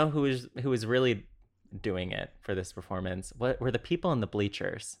you know who is really doing it for this performance? What were the people in the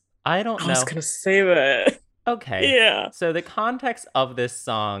bleachers? I don't know. I was gonna say that. Okay. Yeah. So the context of this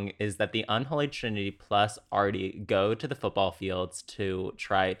song is that the Unholy Trinity plus Artie go to the football fields to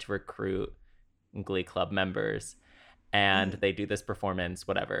try to recruit Glee Club members. And they do this performance,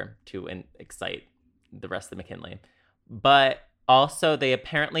 whatever, to excite the rest of McKinley. But also they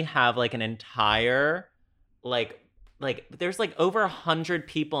apparently have an entire, there's over 100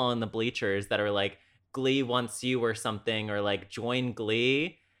 people in the bleachers that are Glee wants you or something, or join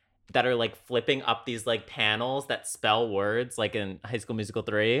Glee, that are flipping up these panels that spell words in High School Musical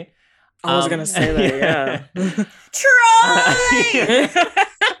 3. I was gonna say that, yeah. Try!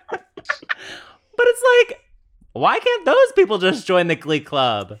 But it's like, why can't those people just join the Glee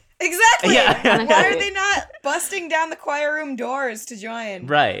Club? Exactly. Yeah. Why are they not busting down the choir room doors to join?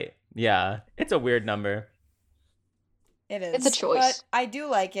 Right. Yeah. It's a weird number. It is. It's a choice. But I do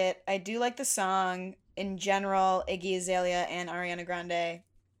like it. I do like the song in general, Iggy Azalea and Ariana Grande.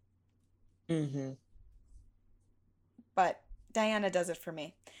 Mm-hmm. But Diana does it for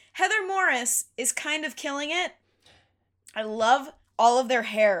me. Heather Morris is kind of killing it. I love all of their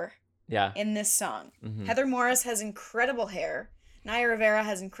hair in this song. Mm-hmm. Heather Morris has incredible hair. Naya Rivera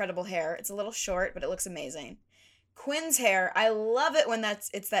has incredible hair. It's a little short, but it looks amazing. Quinn's hair, I love it when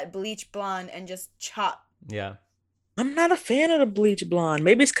it's that bleach blonde and just chop. Yeah. I'm not a fan of the bleach blonde.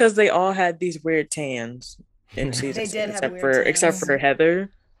 Maybe it's because they all had these weird tans in season. They did except have weird for tans. except for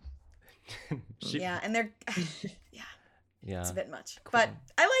Heather. Yeah, and they're yeah. It's a bit much. Cool. But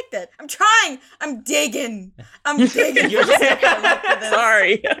I liked it. I'm trying. I'm digging. You're just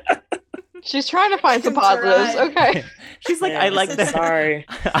sorry. She's trying to find some positives. Okay. She's like, I like their sorry.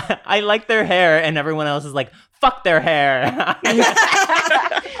 I like their hair, and everyone else is like, fuck their hair.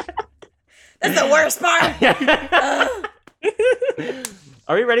 That's the worst part.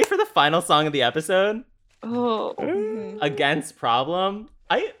 Are we ready for the final song of the episode? Oh. Against Problem.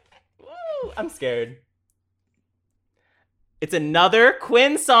 I'm scared. It's another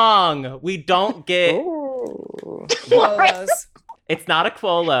Quinn song. We don't get Quolos. It's not a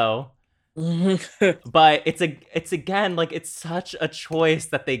Quolo. But it's again like it's such a choice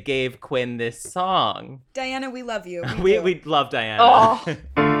that they gave Quinn this song. Diana, we love you. We love Diana. Oh.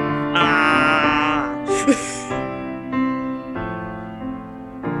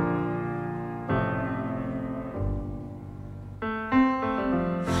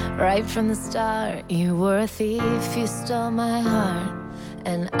 Right from the start, you were a thief, you stole my heart,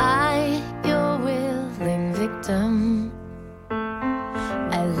 and I, your willing victim.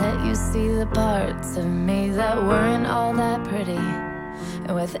 I let you see the parts of me that weren't all that pretty,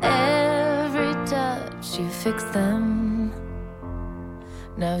 and with every touch you fixed them.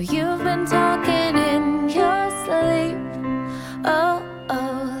 Now you've been talking in your sleep, oh,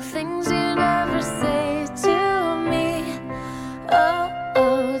 oh, things you never say to me, oh,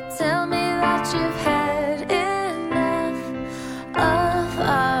 oh, tell me that you've had enough of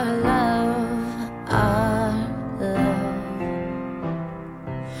our love, our love.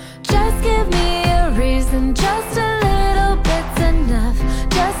 Just give me a reason, just a little bit's enough.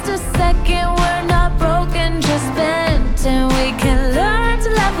 Just a second, we're not broken, just bent, and we can learn to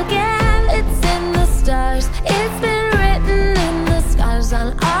love again. It's in the stars, it's been written in the scars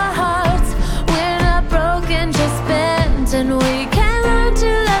on our hearts. We're not broken, just bent, and we can learn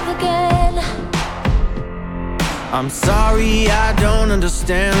to love again. I'm sorry, I don't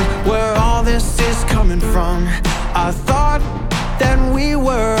understand where all this is coming from. I thought that we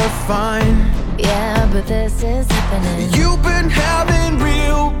were fine. Yeah, but this is happening. You've been having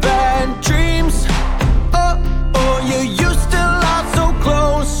real bad dreams. Oh, oh, yeah, you still are so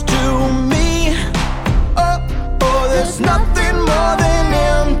close to me. Oh, oh, there's nothing more than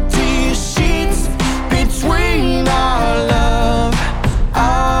empty sheets between our love,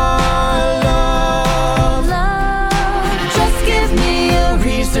 our love. Just give me a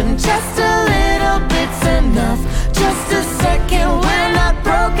reason, just a little bit's enough. Just a second, we're not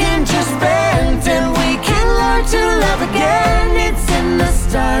broken, just bent, and we can learn to love again. It's in the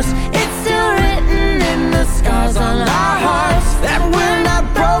stars, it's still written in the scars on our hearts. That we're not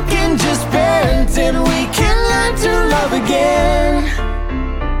broken, just bent, and we can learn to love again.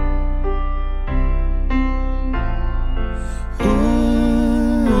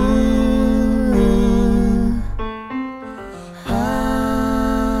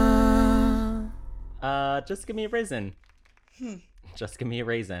 Just give me a reason. Just give me a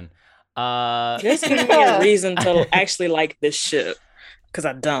reason. Just give me a reason to actually like this ship, because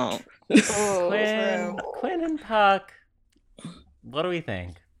I don't. Quinn and Puck. What do we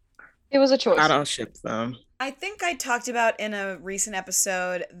think? It was a choice. I don't ship them. I think I talked about in a recent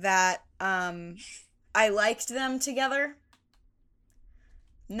episode that I liked them together.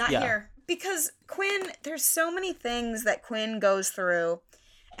 Not here. Because Quinn, there's so many things that Quinn goes through,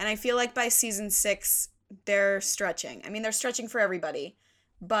 and I feel like by season 6, they're stretching. I mean, they're stretching for everybody,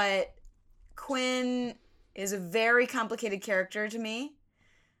 but Quinn is a very complicated character to me.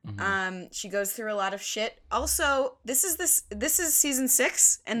 Mm-hmm. She goes through a lot of shit. Also, this is season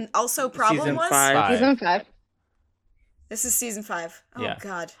 6, and also Problem season was 5. Season 5. This is season 5. Oh yeah.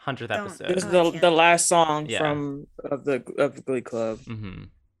 God, 100th episode. It was the last song from the Glee Club.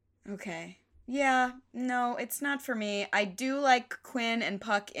 Mm-hmm. Okay. Yeah, no, it's not for me. I do like Quinn and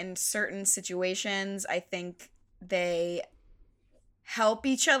Puck in certain situations. I think they help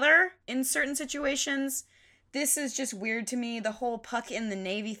each other in certain situations. This is just weird to me. The whole Puck in the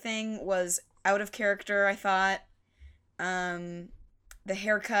Navy thing was out of character, I thought. The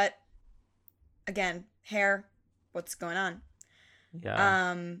haircut, again, hair, what's going on?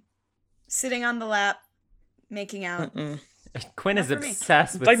 Yeah. Sitting on the lap, making out. Quinn is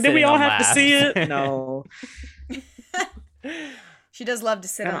obsessed with like, did we all have laps. to see it? No. She does love to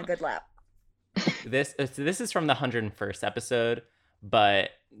sit on a good lap. This is from the 101st episode, but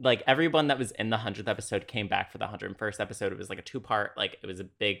like everyone that was in the 100th episode came back for the 101st episode. It was like a 2-part, like it was a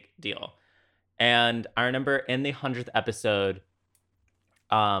big deal. And I remember in the 100th episode,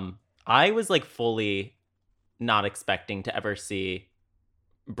 I was like fully not expecting to ever see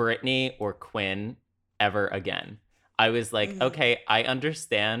Brittany or Quinn ever again. I was like, okay, I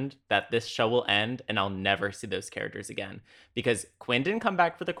understand that this show will end and I'll never see those characters again, because Quinn didn't come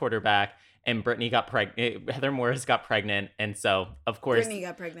back for the quarterback and Brittany got pregnant. Heather Morris got pregnant. And so, of course, Brittany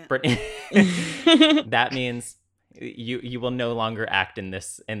got pregnant. That means you will no longer act in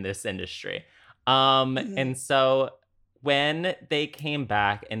this industry. And so when they came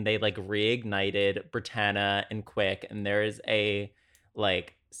back and they like reignited Britannia and Quick, and there is a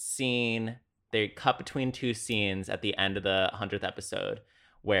like scene, they cut between 2 scenes at the end of the 100th episode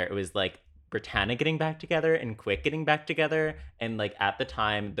where it was like Britannia getting back together and Quick getting back together. And like at the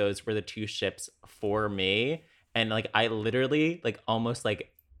time, those were the 2 ships for me. And like I literally like almost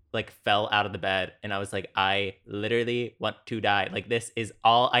like fell out of the bed and I was like, I literally want to die. Like this is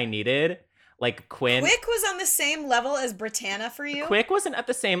all I needed. Like Quinn. Quick was on the same level as Britannia for you? Quick wasn't at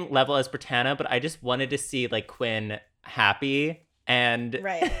the same level as Britannia, but I just wanted to see like Quinn happy, and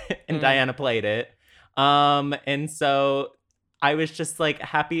right. And Diana played it. And so I was just like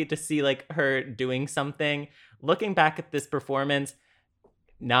happy to see like her doing something. Looking back at this performance,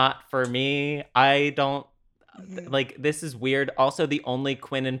 not for me. I don't like, this is weird. Also, the only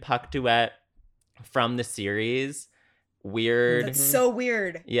Quinn and Puck duet from the series. Weird. That's so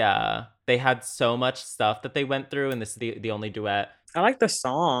weird. Yeah. They had so much stuff that they went through, and this is the only duet. I like the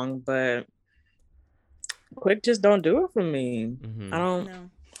song, but Quick just don't do it for me. I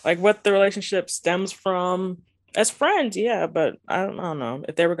don't like what the relationship stems from. As friends, yeah, but I don't know.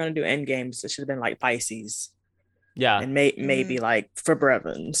 If they were going to do end games, it should have been like Pisces. Yeah. And maybe like for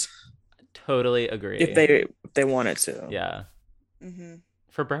Brevins. Totally agree. If they wanted to. Yeah.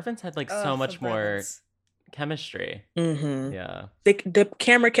 For Brevins had like so much more chemistry. Yeah. The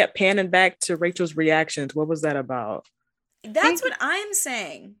camera kept panning back to Rachel's reactions. What was that about? That's what I'm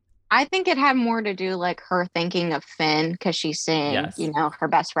saying. I think it had more to do like her thinking of Finn, because she's seeing, you know, her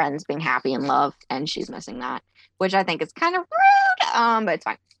best friends being happy and love, and she's missing that, which I think is kind of rude. But it's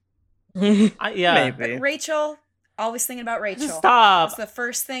fine. Yeah. Maybe. But Rachel, always thinking about Rachel. Stop. That's the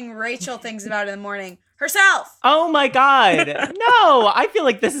first thing Rachel thinks about in the morning. Herself. Oh my God. No, I feel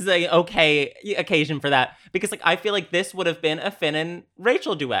like this is a okay occasion for that, because like I feel like this would have been a Finn and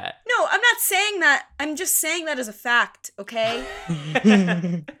Rachel duet. No, I'm not saying that. I'm just saying that as a fact, okay?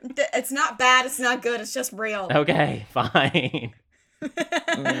 It's not bad, it's not good, it's just real. Okay, fine.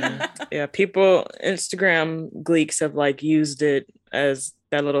 Yeah, people, Instagram gleeks have like used it as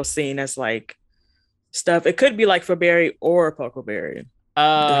that little scene as like stuff. It could be like for Barry or Puckleberry.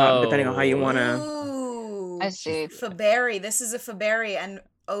 Oh. Depending on how you want to. I see. Faberry. This is a Faberry, and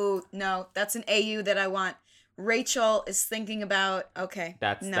oh no, that's an AU that I want. Rachel is thinking about. Okay,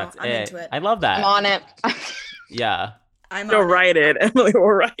 I'm it. Into it. I love that. I'm on it. Yeah. You'll write it. Emily will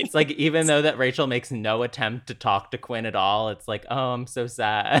write. It's like, even though that Rachel makes no attempt to talk to Quinn at all, it's like, oh, I'm so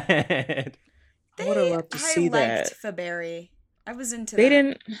sad. I would have loved to see that. I liked Faberry. I was into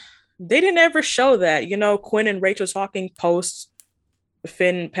that. They didn't ever show that. You know, Quinn and Rachel talking post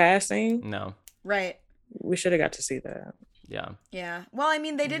Finn passing. No. Right. We should have got to see that. Yeah. Yeah. Well, I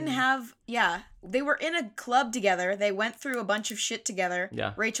mean, they didn't have, they were in a club together. They went through a bunch of shit together.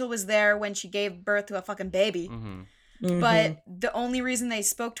 Yeah. Rachel was there when she gave birth to a fucking baby. But the only reason they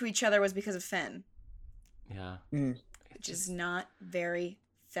spoke to each other was because of Finn. Yeah. Which is not very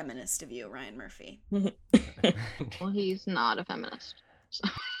feminist of you, Ryan Murphy. Well, he's not a feminist. So.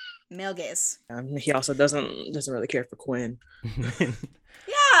 Male gaze. He also doesn't really care for Quinn.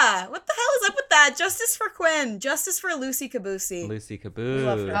 Yeah, what the hell is up with that? Justice for Quinn. Justice for Lucy Caboose. Lucy Caboose.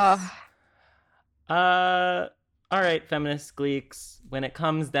 Love her. All right, feminist gleeks. When it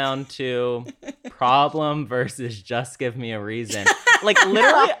comes down to problem versus just give me a reason, like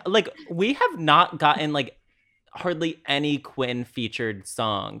literally, like we have not gotten like hardly any Quinn featured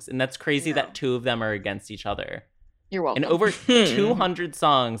songs, and that's crazy that 2 of them are against each other. You're welcome. And over 200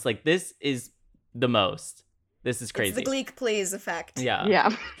 songs. Like, this is the most. This is crazy. It's the Gleek Please effect. Yeah.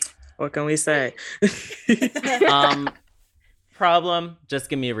 Yeah. What can we say? Problem. Just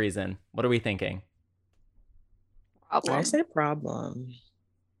give me a reason. What are we thinking? Problem. I say problem.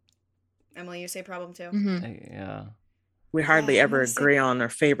 Emily, you say problem too? Mm-hmm. Yeah. We hardly ever agree on our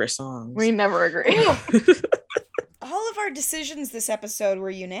favorite songs. We never agree. All of our decisions this episode were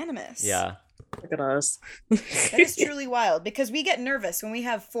unanimous. Yeah. Look at us. That is truly wild because we get nervous when we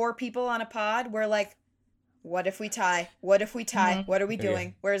have 4 people on a pod. We're like, what if we tie? What if we tie? Mm-hmm. What are we doing?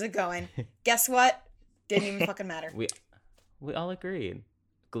 Yeah. Where's it going? Guess what? Didn't even fucking matter. We all agreed.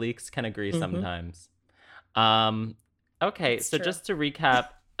 Gleeks can agree Mhm. sometimes. Okay, It's so true. just to recap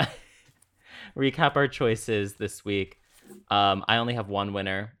our choices this week. I only have one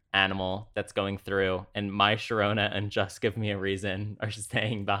winner, Animal, that's going through, and My Sharona and Just Give Me a Reason are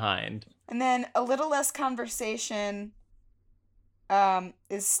staying behind. And then a little less conversation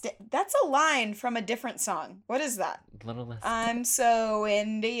that's a line from a different song. What is that? Little less. I'm so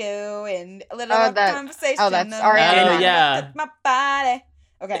into you and a little less conversation. that's and Ariana. Oh, yeah. My body.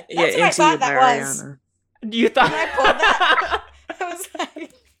 Okay, Yeah, that's what I Into thought You that by was. Ariana. You thought When I pulled that, I was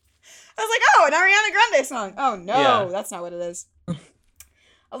like, oh, an Ariana Grande song. Oh no, Yeah. that's not what it is.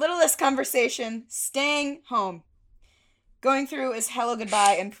 A little less conversation. Staying home. Going through is Hello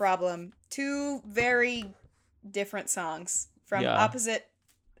Goodbye and Problem. 2 very different songs from Yeah. opposite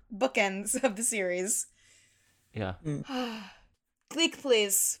bookends of the series. Yeah. Gleek,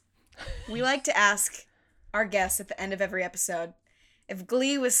 please. We like to ask our guests at the end of every episode if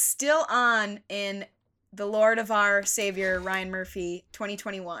Glee was still on in the Lord of our Savior Ryan Murphy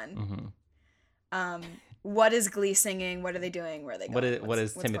 2021. Mm-hmm. What is Glee singing? What are they doing? Where are they going? What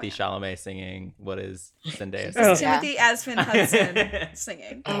is What's Timothy going on? Chalamet singing? What is Zendaya Oh. singing? Timothy Aspen Hudson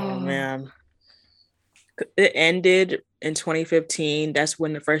singing. Oh man. It ended in 2015. That's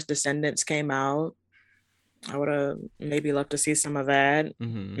when the first Descendants came out. I would have maybe loved to see some of that.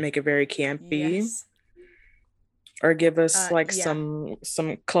 Mm-hmm. Make it very campy. Yes. Or give us Yeah.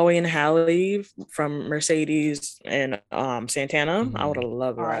 some Chloe and Halle from Mercedes and Santana. Mhm. I would have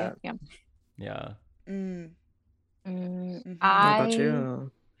loved All right. that. Yeah. Yeah. Mhm. What I about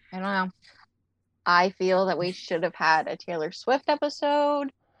you? I don't know. I feel that we should have had a Taylor Swift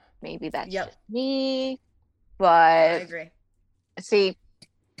episode. Maybe that's Yep. just me. I But agree. see,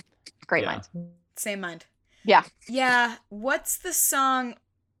 great Yeah. minds. Same mind. Yeah. Yeah. What's the song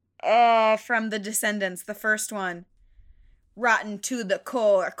from the Descendants, the first one? Rotten to the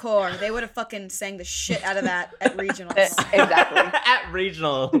core. They would have fucking sang the shit out of that at regionals. Exactly. At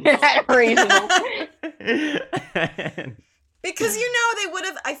regional. Regional. Because they would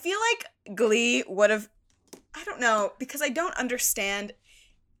have, I feel like Glee would have, I don't know, because I don't understand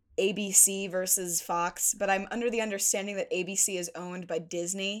ABC versus Fox, but I'm under the understanding that ABC is owned by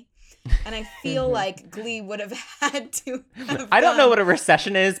Disney. And I feel like Glee would have had to have I don't know done- what a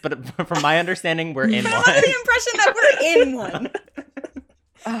recession is, but from my understanding, we're in I'm one. under the impression that we're in one.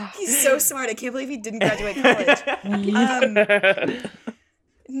 He's so smart. I can't believe he didn't graduate college.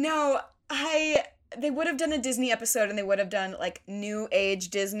 No, they would have done a Disney episode and they would have done like new age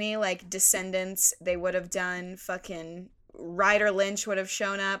Disney, like Descendants. They would have done fucking Ryder Lynch would have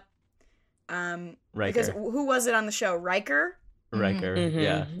shown up. Because Riker. who was it on the show? Riker? Riker. Mhm.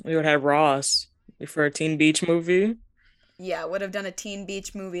 Yeah. We would have Ross for a Teen Beach movie. Yeah, would have done a Teen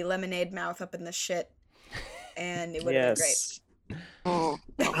Beach movie, Lemonade Mouth up in the shit. And it would have been great. Oh.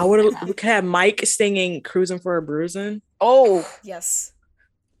 I would have. We could have Mike singing "Cruising for a Bruising." Oh. Yes.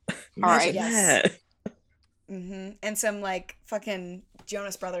 Imagine Yes. that. And some like fucking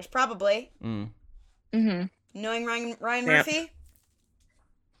Jonas Brothers, probably. Mm-hmm. Knowing Ryan Sam. Murphy.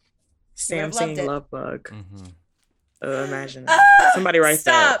 Sam Would've loved singing it. "Love Bug." Mm-hmm. Imagine that. Somebody write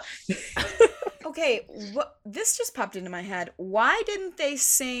Stop. that. Okay, this just popped into my head. Why didn't they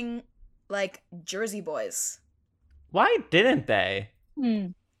sing like Jersey Boys? Why didn't they?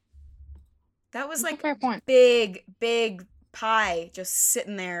 That was Like like fair point. big pie just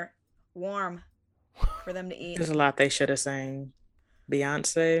sitting there warm for them to eat. There's a lot they should have sang.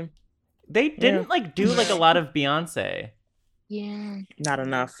 Beyonce, They didn't do like a lot of Beyonce. Yeah. not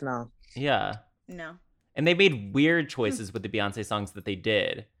enough. No. Yeah. No. And they made weird choices with the Beyonce songs that they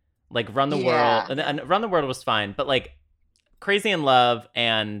did. Like Run the Yeah. World. And Run the World was fine, but like Crazy in Love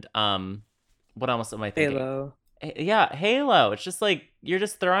and what else am I thinking? Halo. Yeah, Halo. It's just like you're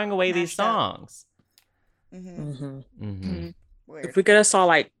just throwing away these Mashed up. songs. Mm-hmm. Mm-hmm. Weird. If we could have saw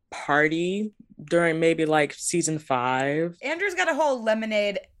like Party during maybe like season 5. Andrew's got a whole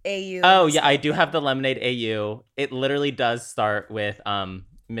Lemonade AU. Oh yeah, I do have the Lemonade AU. It literally does start with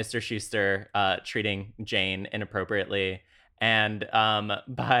Mr. Schuester treating Jane inappropriately. And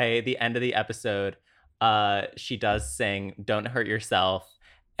by the end of the episode, she does sing "Don't Hurt Yourself."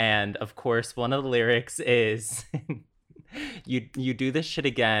 And of course, one of the lyrics is, you do this shit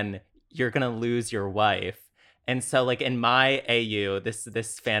again, you're going to lose your wife. And so like in my AU,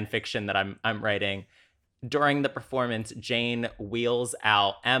 this fan fiction that I'm writing, during the performance, Jane wheels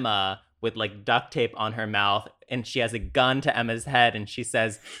out Emma with like duct tape on her mouth, and she has a gun to Emma's head, and she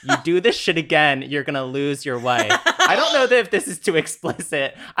says, "You do this shit again, you're gonna lose your wife." I don't know if this is too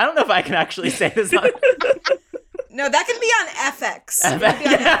explicit. I don't know if I can actually say this on... No, that could be on FX. That could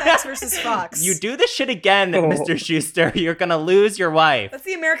be on FX versus Fox. You do this shit again, Mr. Schuester, you're gonna lose your wife. That's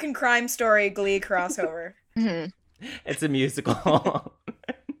the American Crime Story Glee crossover. Mm-hmm. It's a musical.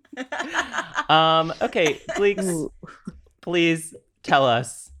 Okay, Gleeks, please tell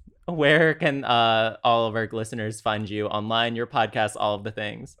us, where can all of our listeners find you online, your podcast, all of the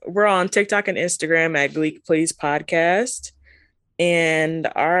things? We're on TikTok and Instagram at Gleek Please Podcast. And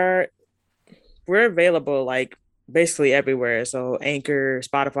we're available like basically everywhere. So Anchor,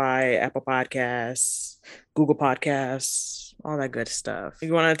 Spotify, Apple Podcasts, Google Podcasts, all that good stuff.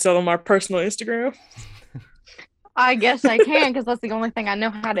 You want to tell them our personal Instagram? I guess I can, because that's the only thing I know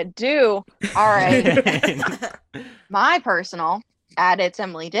how to do. All right. My personal, at It's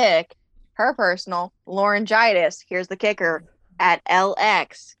Emily Dick. Her personal, Laurengitis. Here's the kicker, at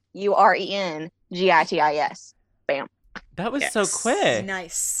LXURENGITIS. Bam. That was so quick.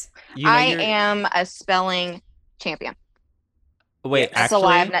 Nice. I am a spelling champion. Wait, that's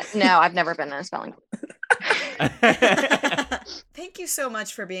actually? I've never been in a spelling. Thank you so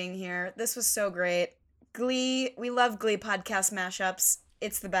much for being here. This was so great. Glee, we love Glee podcast mashups.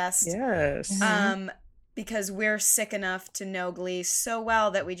 It's the best. Yes. Because we're sick enough to know Glee so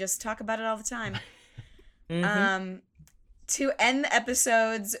well that we just talk about it all the time. Mm-hmm. To end the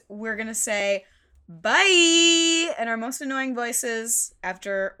episodes, we're gonna say bye in our most annoying voices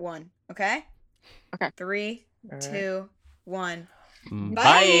after 1. Okay? Okay. 3, 2, 1.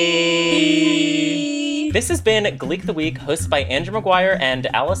 Bye. This has been Gleek the Week, hosted by Andrew McGuire and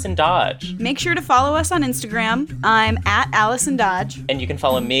Allison Dodge. Make sure to follow us on Instagram. I'm at Allison Dodge. And you can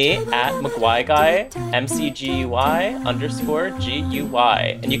follow me at McGuy,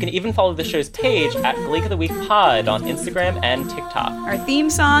 MCGUI_GUY. And you can even follow the show's page at Gleek of the Week Pod on Instagram and TikTok. Our theme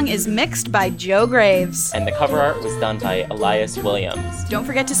song is mixed by Joe Graves. And the cover art was done by Elias Williams. Don't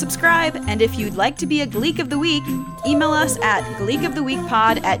forget to subscribe. And if you'd like to be a Gleek of the Week, email us at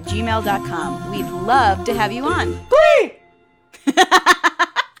gleekoftheweekpod@gmail.com. We'd love to have you on. Glee!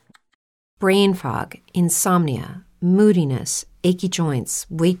 Brain fog, insomnia, moodiness, achy joints,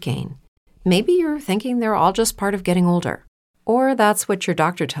 weight gain. Maybe you're thinking they're all just part of getting older. Or that's what your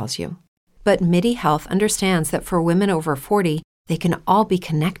doctor tells you. But MIDI Health understands that for women over 40, they can all be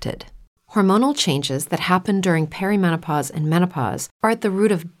connected. Hormonal changes that happen during perimenopause and menopause are at the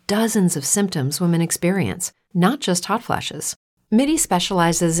root of dozens of symptoms women experience, not just hot flashes. MIDI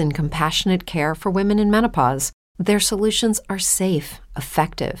specializes in compassionate care for women in menopause. Their solutions are safe,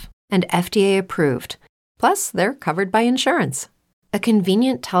 effective, and FDA approved. Plus, they're covered by insurance. A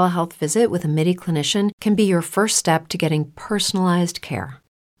convenient telehealth visit with a MIDI clinician can be your first step to getting personalized care.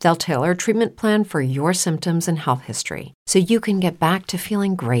 They'll tailor a treatment plan for your symptoms and health history, so you can get back to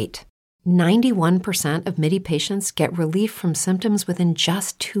feeling great. 91% of MIDI patients get relief from symptoms within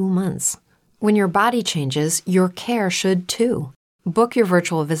just 2 months. When your body changes, your care should too. Book your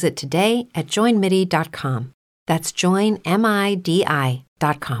virtual visit today at joinmidi.com. That's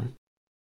joinmidi.com.